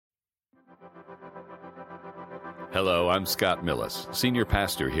Hello, I'm Scott Millis, Senior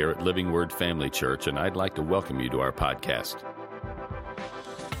Pastor here at Living Word Family Church, and I'd like to welcome you to our podcast.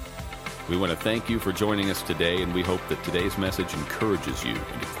 We want to thank you for joining us today, and we hope that today's message encourages you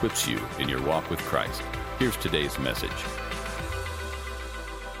and equips you in your walk with Christ. Here's today's message.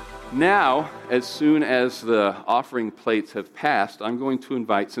 Now, as soon as the offering plates have passed, I'm going to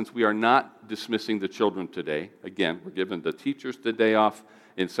invite, since we are not dismissing the children today, again, we're giving the teachers the day off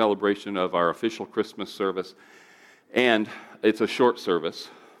in celebration of our official Christmas service, and it's a short service,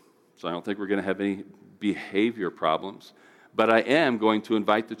 so I don't think we're going to have any behavior problems, but I am going to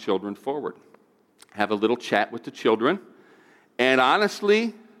invite the children forward, have a little chat with the children, and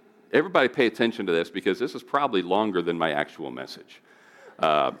honestly, everybody pay attention to this because this is probably longer than my actual message.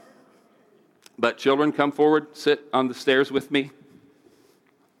 But children, come forward, sit on the stairs with me.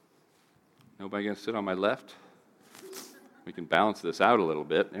 Nobody going to sit on my left? We can balance this out a little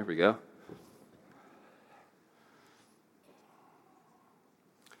bit. There we go.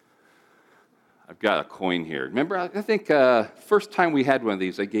 I've got a coin here. Remember, I think first time we had one of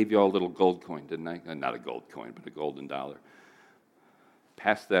these, I gave you all a little gold coin, didn't I? Not a gold coin, but a golden dollar.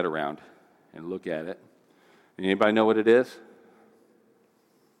 Pass that around and look at it. Anybody know what it is?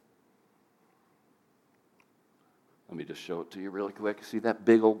 Let me just show it to you really quick. See that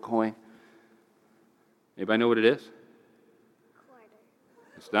big old coin? Anybody know what it is? Quarter.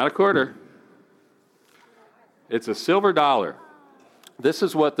 It's not a quarter. It's a silver dollar. This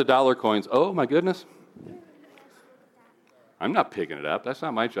is what the dollar coins, oh my goodness. I'm not picking it up. That's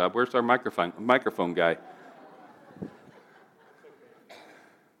not my job. Where's our microphone guy?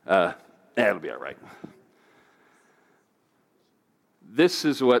 That'll be all right. This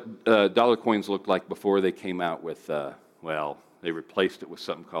is what dollar coins looked like before they came out with, they replaced it with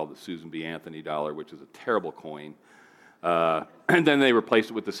something called the Susan B. Anthony dollar, which is a terrible coin. And then they replaced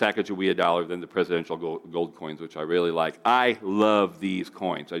it with the Sacagawea dollar, then the presidential gold coins, which I really like. I love these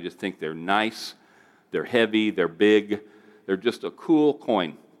coins. I just think they're nice, they're heavy, they're big, they're just a cool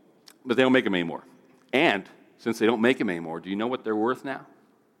coin. But they don't make them anymore. And since they don't make them anymore, do you know what they're worth now?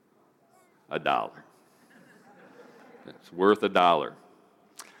 $1. It's worth $1.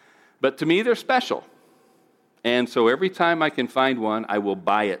 But to me, they're special. And so every time I can find one, I will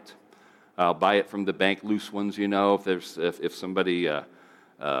buy it. I'll buy it from the bank, loose ones, you know. If somebody,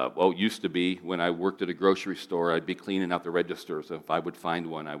 used to be, when I worked at a grocery store, I'd be cleaning out the registers. If I would find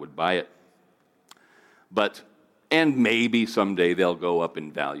one, I would buy it. And maybe someday they'll go up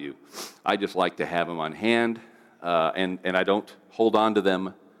in value. I just like to have them on hand, and I don't hold on to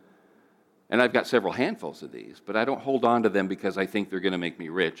them. And I've got several handfuls of these, but I don't hold on to them because I think they're going to make me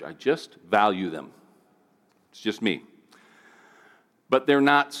rich. I just value them. It's just me. But they're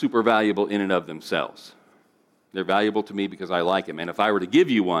not super valuable in and of themselves. They're valuable to me because I like them. And if I were to give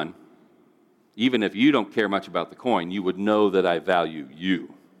you one, even if you don't care much about the coin, you would know that I value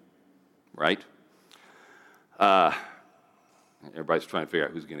you, right? Everybody's trying to figure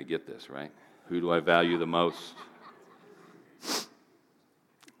out who's going to get this, right? Who do I value the most?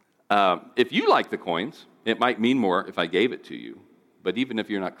 If you like the coins, it might mean more if I gave it to you. But even if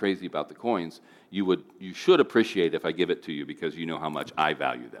you're not crazy about the coins, you should appreciate if I give it to you because you know how much I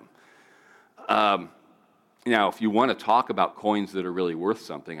value them. Now, if you want to talk about coins that are really worth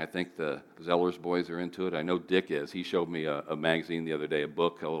something, I think the Zellers boys are into it. I know Dick is. He showed me a magazine the other day, a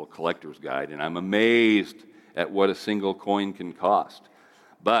book, a little collector's guide, and I'm amazed at what a single coin can cost.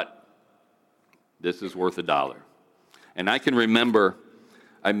 But this is worth $1. And I can remember,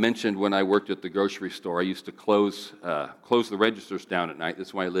 I mentioned when I worked at the grocery store, I used to close the registers down at night. This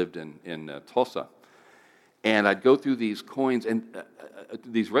is when I lived in Tulsa. And I'd go through these coins and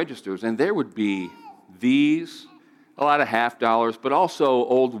these registers, and there would be these, a lot of $50, but also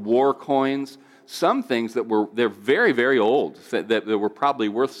old war coins, some things they're very, very old, that were probably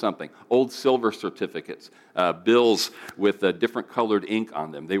worth something. Old silver certificates, bills with different colored ink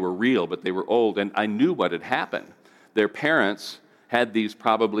on them. They were real, but they were old, and I knew what had happened. Their parents had these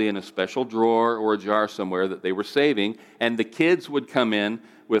probably in a special drawer or a jar somewhere that they were saving, and the kids would come in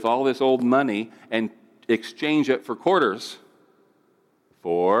with all this old money and exchange it for quarters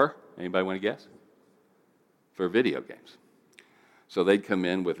for, anybody want to guess? For video games. So they'd come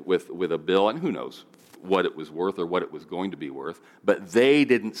in with a bill, and who knows what it was worth or what it was going to be worth, but they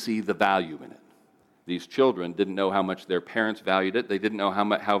didn't see the value in it. These children didn't know how much their parents valued it. They didn't know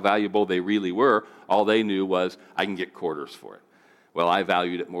how valuable they really were. All they knew was, I can get quarters for it. Well, I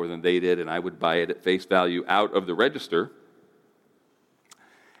valued it more than they did, and I would buy it at face value out of the register.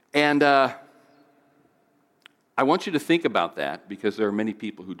 And I want you to think about that because there are many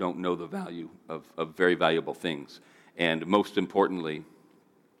people who don't know the value of very valuable things. And most importantly,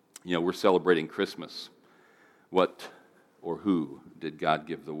 we're celebrating Christmas. What or who did God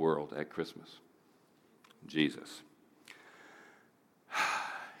give the world at Christmas? Jesus.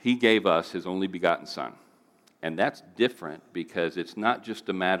 He gave us his only begotten Son. And that's different because it's not just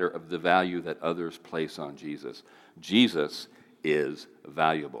a matter of the value that others place on Jesus. Jesus is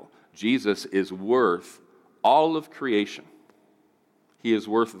valuable. Jesus is worth all of creation. He is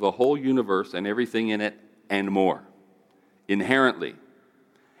worth the whole universe and everything in it and more, inherently.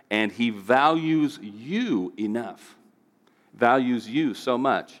 And he values you enough, values you so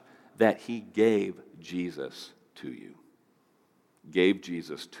much that he gave Jesus to you, gave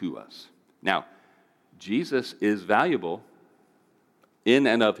Jesus to us. Now, Jesus is valuable in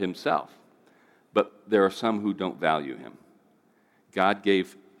and of himself, but there are some who don't value him. God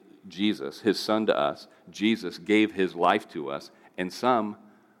gave Jesus, his Son, to us. Jesus gave his life to us, and some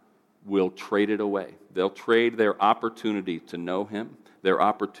will trade it away. They'll trade their opportunity to know him, their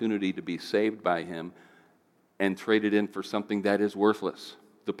opportunity to be saved by him, and trade it in for something that is worthless.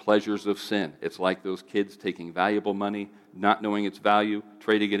 The pleasures of sin. It's like those kids taking valuable money, not knowing its value,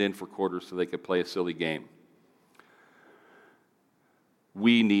 trading it in for quarters so they could play a silly game.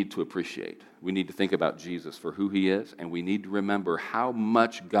 We need to appreciate. We need to think about Jesus for who he is, and we need to remember how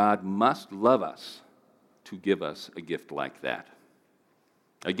much God must love us to give us a gift like that.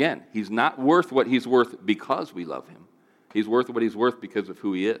 Again, he's not worth what he's worth because we love him. He's worth what he's worth because of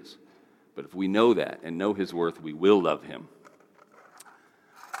who he is. But if we know that and know his worth, we will love him.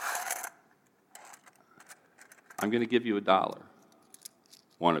 I'm going to give you $1.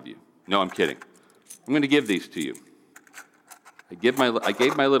 One of you. No, I'm kidding. I'm going to give these to you. I gave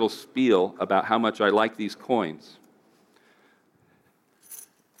my little spiel about how much I like these coins.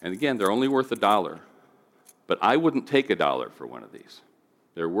 And again, they're only worth $1. But I wouldn't take $1 for one of these.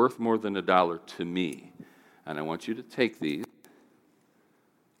 They're worth more than $1 to me. And I want you to take these.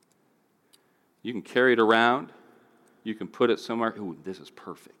 You can carry it around. You can put it somewhere. Ooh, this is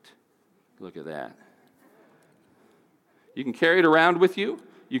perfect. Look at that. You can carry it around with you.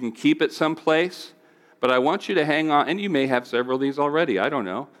 You can keep it someplace. But I want you to hang on, and you may have several of these already, I don't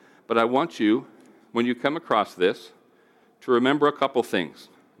know. But I want you, when you come across this, to remember a couple things.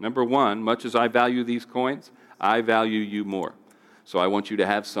 Number one, much as I value these coins, I value you more. So I want you to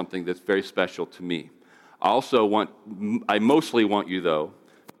have something that's very special to me. I mostly want you, though,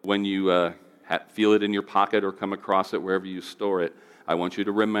 when you feel it in your pocket or come across it wherever you store it, I want you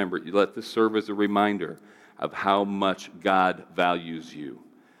to remember it. You let this serve as a reminder of how much God values you.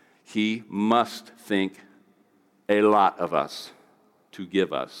 He must think a lot of us to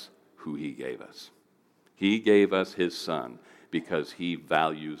give us who he gave us. He gave us his Son because he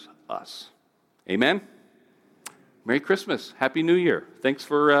values us. Amen? Merry Christmas. Happy New Year. Thanks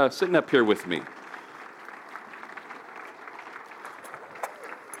for sitting up here with me.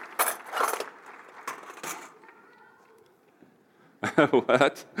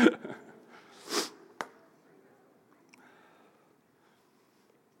 What?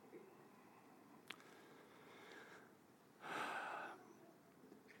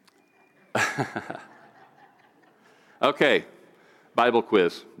 Okay, Bible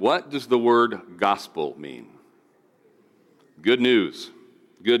quiz. What does the word gospel mean? Good news.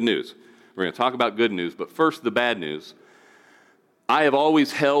 Good news. We're going to talk about good news, but first the bad news. I have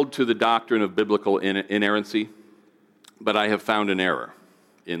always held to the doctrine of biblical inerrancy, but I have found an error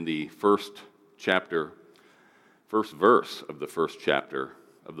in the first verse of the first chapter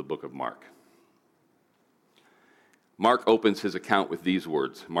of the book of Mark. Mark opens his account with these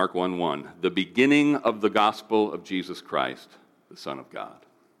words, Mark 1:1, the beginning of the gospel of Jesus Christ, the Son of God.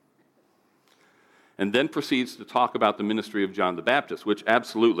 And then proceeds to talk about the ministry of John the Baptist, which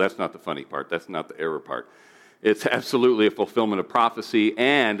absolutely, that's not the funny part, that's not the error part. It's absolutely a fulfillment of prophecy,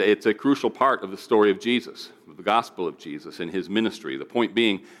 and it's a crucial part of the story of Jesus, of the gospel of Jesus and his ministry. The point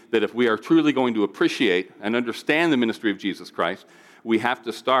being that if we are truly going to appreciate and understand the ministry of Jesus Christ, we have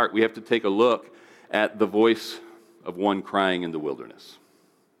to take a look at the voice of one crying in the wilderness.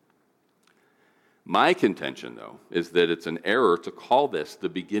 My contention, though, is that it's an error to call this the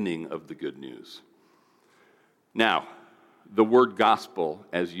beginning of the good news. Now, the word gospel,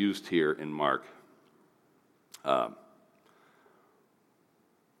 as used here in Mark,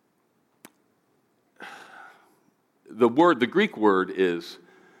 the Greek word is,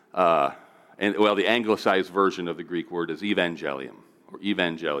 the anglicized version of the Greek word is evangelium or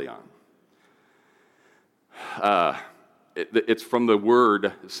evangelion. It's from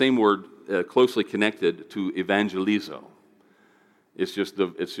the same word, closely connected to evangelizo. It's just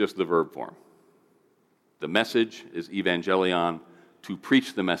the verb form. The message is evangelion. To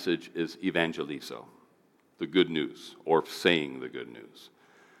preach the message is evangelizo, the good news, or saying the good news.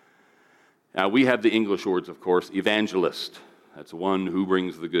 Now, we have the English words, of course. Evangelist, that's one who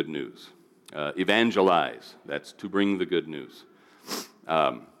brings the good news. Evangelize, that's to bring the good news.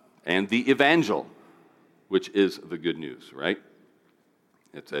 And the evangel, which is the good news, right?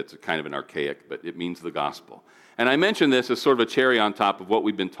 It's a kind of an archaic, but it means the gospel. And I mention this as sort of a cherry on top of what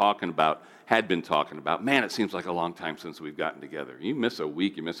we've been talking about, had been talking about. Man, it seems like a long time since we've gotten together. You miss a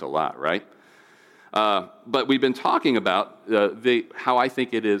week, you miss a lot, right? But we've been talking about how I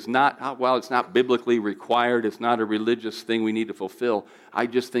think it is not, well, it's not biblically required, it's not a religious thing we need to fulfill. I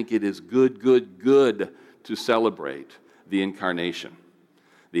just think it is good to celebrate the incarnation,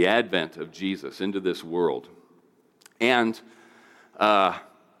 the advent of Jesus into this world. And let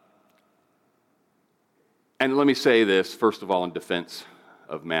me say this, first of all, in defense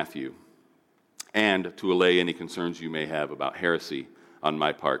of Matthew, and to allay any concerns you may have about heresy on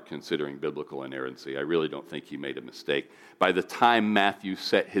my part, considering biblical inerrancy. I really don't think he made a mistake. By the time Matthew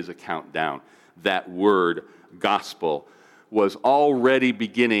set his account down, that word, gospel, was already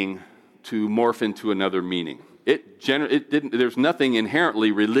beginning to morph into another meaning. There's nothing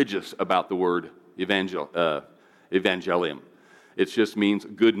inherently religious about the word evangelium. It just means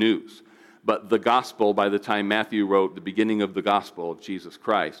good news. But the gospel, by the time Matthew wrote the beginning of the gospel of Jesus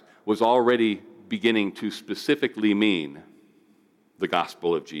Christ, was already beginning to specifically mean the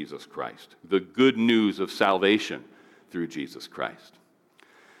gospel of Jesus Christ, the good news of salvation through Jesus Christ.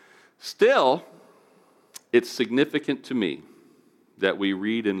 Still, it's significant to me that we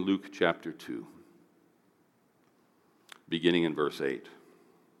read in Luke chapter 2, beginning in verse 8.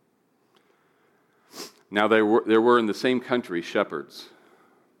 Now there were in the same country shepherds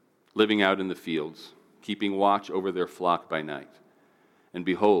living out in the fields, keeping watch over their flock by night. And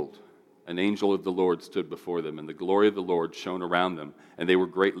behold, an angel of the Lord stood before them, and the glory of the Lord shone around them, and they were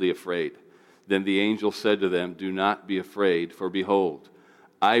greatly afraid. Then the angel said to them, "Do not be afraid, for behold,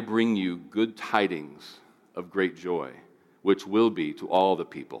 I bring you good tidings of great joy, which will be to all the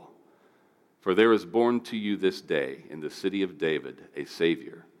people. For there is born to you this day in the city of David a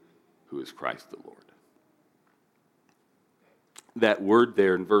Savior, who is Christ the Lord." That word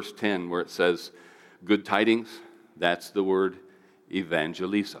there in verse 10 where it says good tidings, that's the word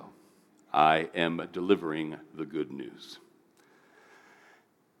evangelizo. I am delivering the good news.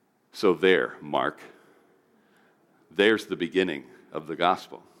 So there, Mark, there's the beginning of the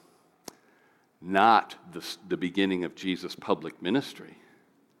gospel. Not the beginning of Jesus' public ministry,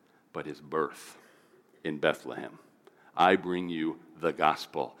 but his birth in Bethlehem. I bring you the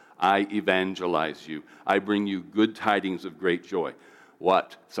gospel. I evangelize you. I bring you good tidings of great joy.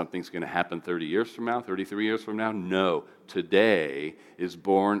 What? Something's going to happen 30 years from now, 33 years from now? No. Today is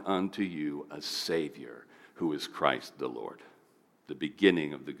born unto you a Savior who is Christ the Lord. The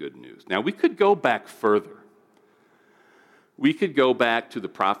beginning of the good news. Now, we could go back further. We could go back to the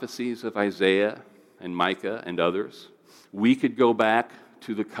prophecies of Isaiah and Micah and others. We could go back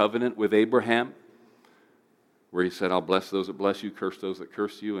to the covenant with Abraham, where he said, "I'll bless those that bless you, curse those that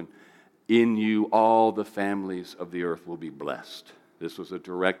curse you, and in you all the families of the earth will be blessed." This was a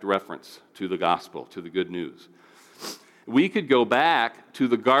direct reference to the gospel, to the good news. We could go back to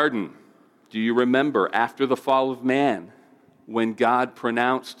the garden. Do you remember after the fall of man, when God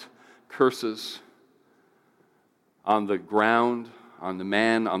pronounced curses on the ground, on the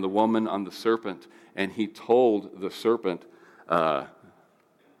man, on the woman, on the serpent, and he told the serpent that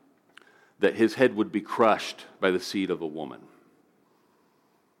his head would be crushed by the seed of a woman.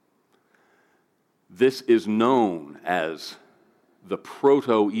 This is known as the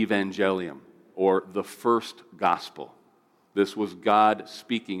proto-evangelium, or the first gospel. This was God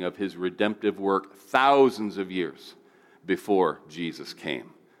speaking of his redemptive work thousands of years before Jesus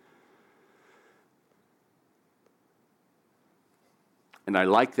came. And I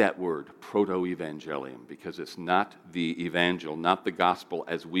like that word, proto-evangelium, because it's not the evangel, not the gospel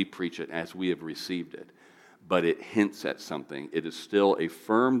as we preach it, as we have received it, but it hints at something. It is still a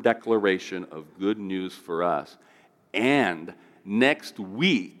firm declaration of good news for us. And next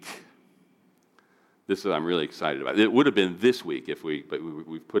week, I'm really excited about. It would have been this week but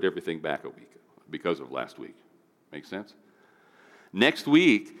we've put everything back a week because of last week. Make sense? Next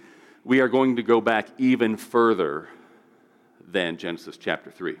week, we are going to go back even further than Genesis chapter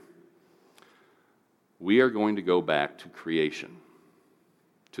 3. We are going to go back to creation,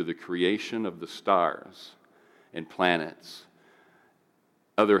 to the creation of the stars and planets,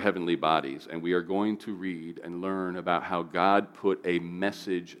 other heavenly bodies, and we are going to read and learn about how God put a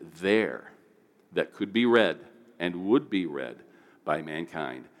message there that could be read and would be read by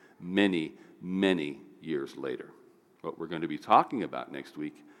mankind many, many years later. What we're going to be talking about next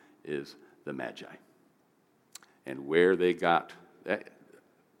week is the Magi and where they got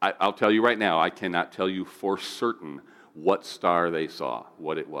I'll tell you right now, I cannot tell you for certain what star they saw,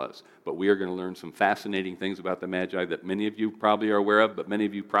 what it was. But we are going to learn some fascinating things about the Magi that many of you probably are aware of, but many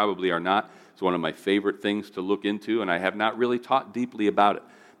of you probably are not. It's one of my favorite things to look into, and I have not really taught deeply about it,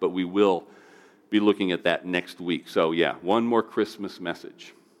 but we will be looking at that next week. So yeah, one more Christmas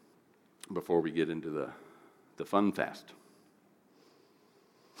message before we get into the fun fast.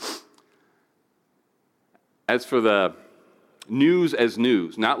 As for the news as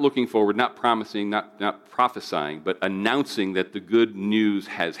news, not looking forward, not promising, not prophesying, but announcing that the good news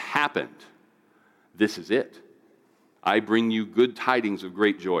has happened. This is it. I bring you good tidings of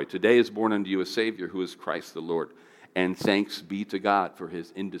great joy. Today is born unto you a Savior who is Christ the Lord. And thanks be to God for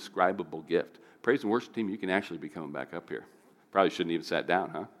his indescribable gift. Praise and worship team, you can actually be coming back up here. Probably shouldn't even sat down,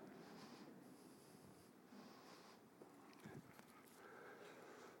 huh?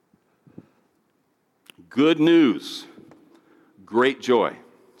 Good news. Great joy.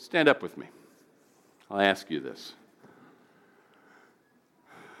 Stand up with me. I'll ask you this.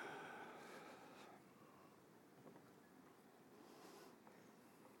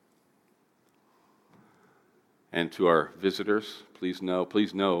 And to our visitors, please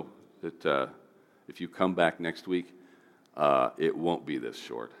know that if you come back next week, it won't be this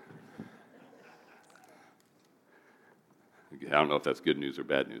short. I don't know if that's good news or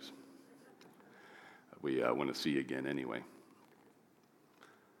bad news. We want to see you again anyway.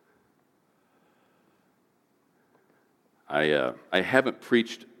 I haven't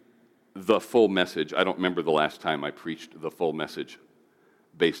preached the full message. I don't remember the last time I preached the full message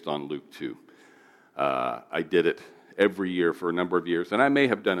based on Luke 2. I did it every year for a number of years, and I may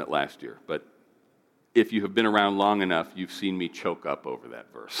have done it last year, but if you have been around long enough, you've seen me choke up over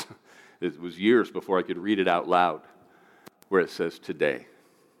that verse. It was years before I could read it out loud, where it says today. It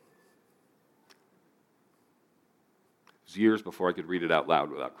was years before I could read it out loud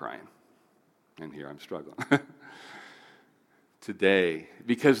without crying. And here I'm struggling. Today,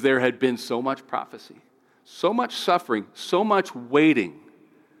 because there had been so much prophecy, so much suffering, so much waiting.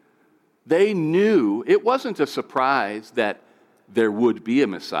 They knew it wasn't a surprise that there would be a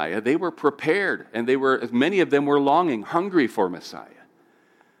Messiah. They were prepared, and many of them were longing, hungry for Messiah.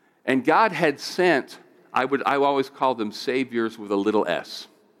 And God had sent, I always call them saviors with a little s,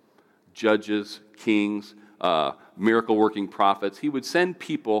 judges, kings, miracle-working prophets. He would send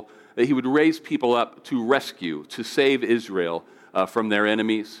people, he would raise people up to rescue, to save Israel from their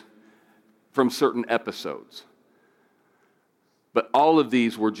enemies, from certain episodes. But all of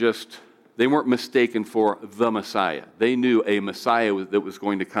these were they weren't mistaken for the Messiah. They knew a Messiah that was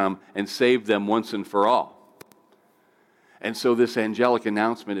going to come and save them once and for all. And so this angelic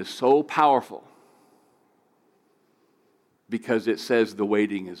announcement is so powerful because it says the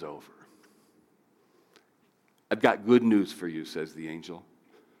waiting is over. I've got good news for you, says the angel.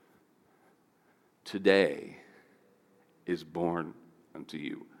 Today is born unto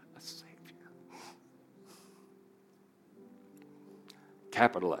you a Savior.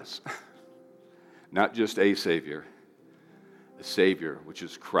 Capital S. Not just a Savior which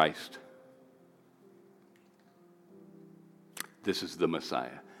is Christ. This is the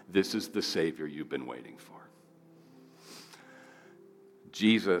Messiah. This is the Savior you've been waiting for.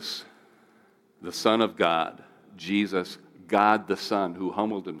 Jesus, the Son of God, Jesus, God the Son, who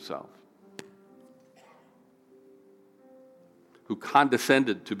humbled himself, who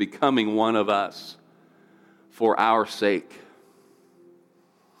condescended to becoming one of us for our sake.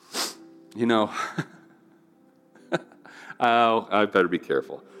 You know, I better be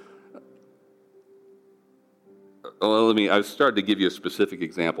careful. Well, I started to give you a specific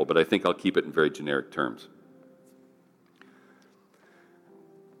example, but I think I'll keep it in very generic terms.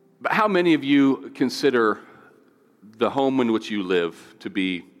 But how many of you consider the home in which you live to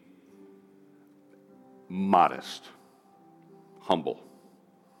be modest, humble?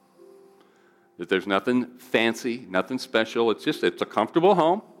 That there's nothing fancy, nothing special. It's a comfortable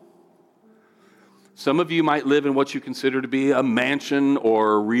home. Some of you might live in what you consider to be a mansion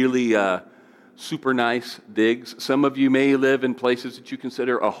or really super nice digs. Some of you may live in places that you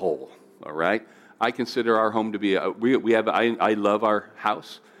consider a hole, all right? I consider our home to be, I love our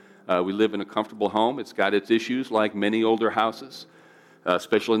house. We live in a comfortable home. It's got its issues like many older houses,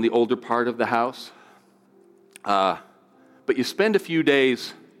 especially in the older part of the house. But you spend a few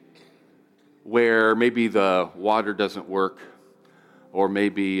days where maybe the water doesn't work, or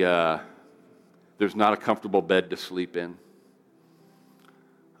maybe there's not a comfortable bed to sleep in.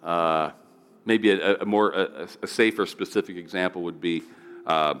 Maybe a safer, specific example would be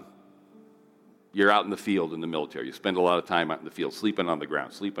you're out in the field in the military. You spend a lot of time out in the field, sleeping on the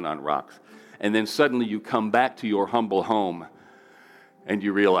ground, sleeping on rocks. And then suddenly you come back to your humble home, and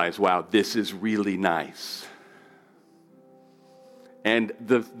you realize, wow, this is really nice. And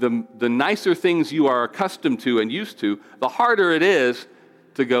the nicer things you are accustomed to and used to, the harder it is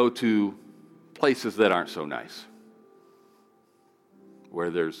to go to places that aren't so nice, where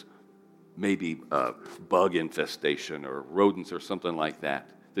there's maybe a bug infestation or rodents or something like that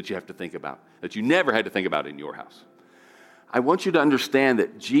you have to think about, that you never had to think about in your house. I want you to understand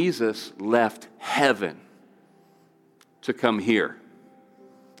that Jesus left heaven to come here.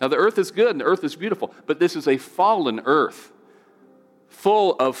 Now, the earth is good and the earth is beautiful, but this is a fallen earth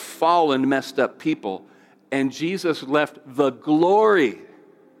full of fallen, messed up people. And Jesus left the glory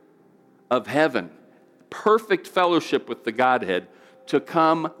of heaven, perfect fellowship with the Godhead, to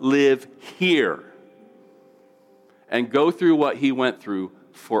come live here and go through what he went through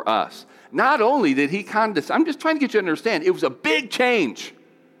for us. Not only did he condescend, I'm just trying to get you to understand, it was a big change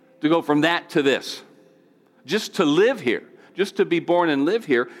to go from that to this. Just to live here, just to be born and live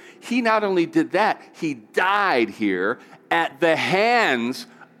here. He not only did that, he died here at the hands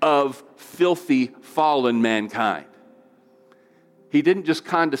of filthy, fallen mankind. He didn't just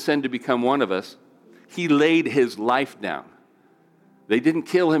condescend to become one of us. He laid his life down. They didn't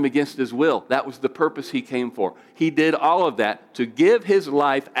kill him against his will. That was the purpose he came for. He did all of that to give his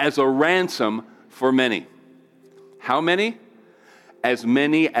life as a ransom for many. How many? As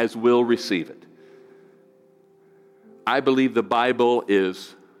many as will receive it. I believe the Bible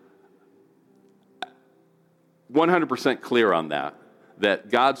is 100% clear on that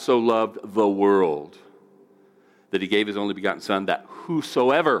God so loved the world that he gave his only begotten Son, that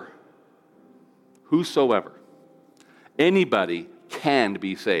whosoever, anybody can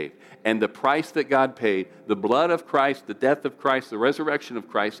be saved. And the price that God paid, the blood of Christ, the death of Christ, the resurrection of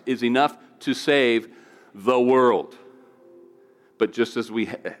Christ, is enough to save the world. But just as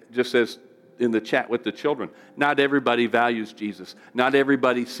in the chat with the children, not everybody values Jesus. Not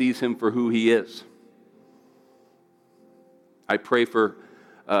everybody sees him for who he is. I pray for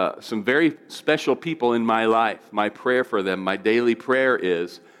some very special people in my life. My prayer for them, my daily prayer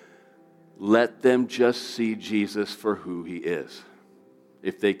is, let them just see Jesus for who he is.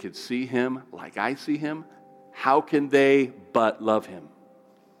 If they could see him like I see him, how can they but love him?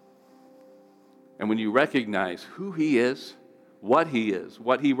 And when you recognize who he is, what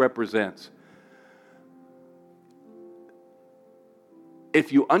he represents,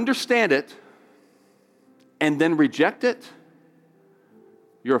 if you understand it and then reject it,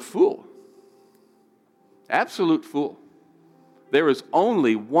 you're a fool. Absolute fool. There is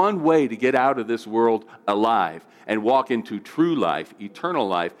only one way to get out of this world alive and walk into true life, eternal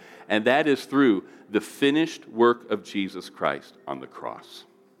life, and that is through the finished work of Jesus Christ on the cross.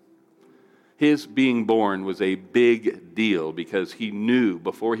 His being born was a big deal because he knew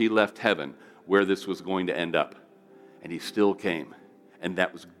before he left heaven where this was going to end up. And he still came. And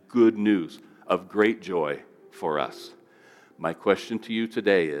that was good news of great joy for us. My question to you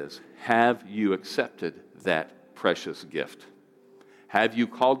today is, have you accepted that precious gift? Have you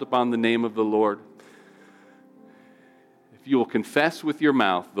called upon the name of the Lord? If you will confess with your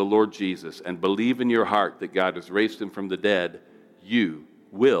mouth the Lord Jesus and believe in your heart that God has raised him from the dead, you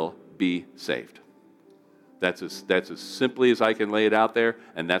will be saved. That's as simply as I can lay it out there,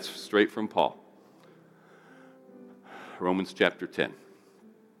 and that's straight from Paul. Romans chapter 10.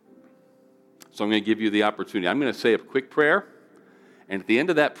 So I'm going to give you the opportunity. I'm going to say a quick prayer, and at the end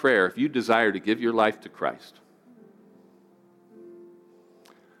of that prayer, if you desire to give your life to Christ,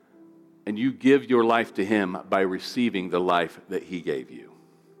 and you give your life to him by receiving the life that he gave you,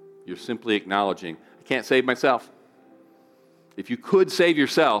 you're simply acknowledging, I can't save myself. If you could save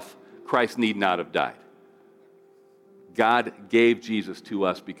yourself, Christ need not have died. God gave Jesus to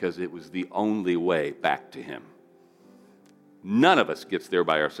us because it was the only way back to him. None of us gets there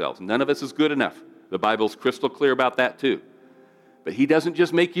by ourselves. None of us is good enough. The Bible's crystal clear about that too. But he doesn't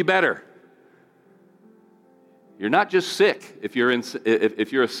just make you better. You're not just sick. If you're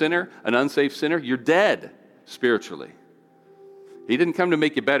a sinner, an unsaved sinner, you're dead spiritually. He didn't come to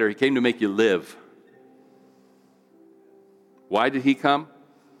make you better. He came to make you live. Why did he come?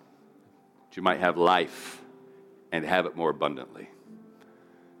 That you might have life and have it more abundantly.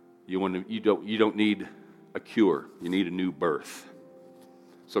 You don't need a cure. You need a new birth.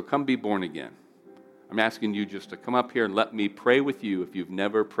 So come be born again. I'm asking you just to come up here and let me pray with you if you've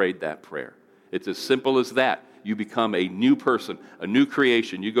never prayed that prayer. It's as simple as that. You become a new person, a new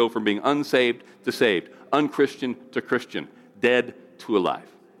creation. You go from being unsaved to saved, unchristian to Christian, dead to alive.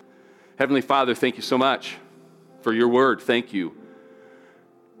 Heavenly Father, thank you so much for your word. Thank you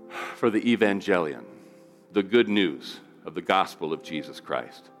for the evangelion, the good news of the gospel of Jesus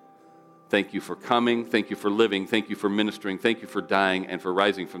Christ. Thank you for coming. Thank you for living. Thank you for ministering. Thank you for dying and for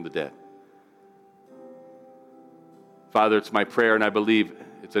rising from the dead. Father, it's my prayer, and I believe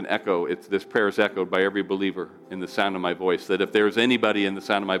it's an echo. This prayer is echoed by every believer in the sound of my voice, that if there is anybody in the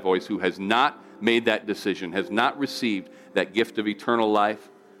sound of my voice who has not made that decision, has not received that gift of eternal life,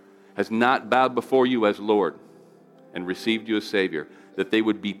 has not bowed before you as Lord and received you as Savior, that they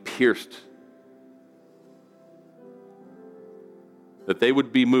would be pierced, that they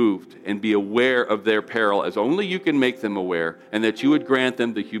would be moved and be aware of their peril as only you can make them aware, and that you would grant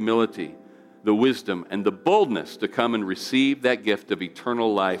them the humility, the wisdom, and the boldness to come and receive that gift of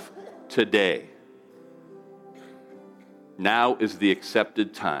eternal life today. Now is the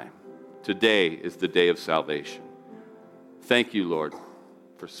accepted time. Today is the day of salvation. Thank you, Lord,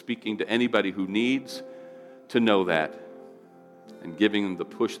 for speaking to anybody who needs to know that and giving them the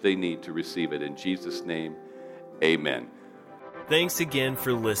push they need to receive it. In Jesus' name, amen. Thanks again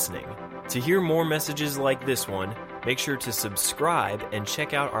for listening. To hear more messages like this one, make sure to subscribe and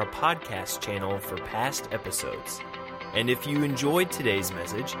check out our podcast channel for past episodes. And if you enjoyed today's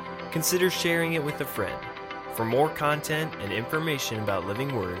message, consider sharing it with a friend. For more content and information about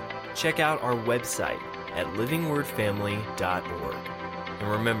Living Word, check out our website at livingwordfamily.org.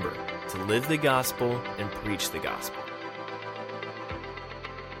 And remember to live the gospel and preach the gospel.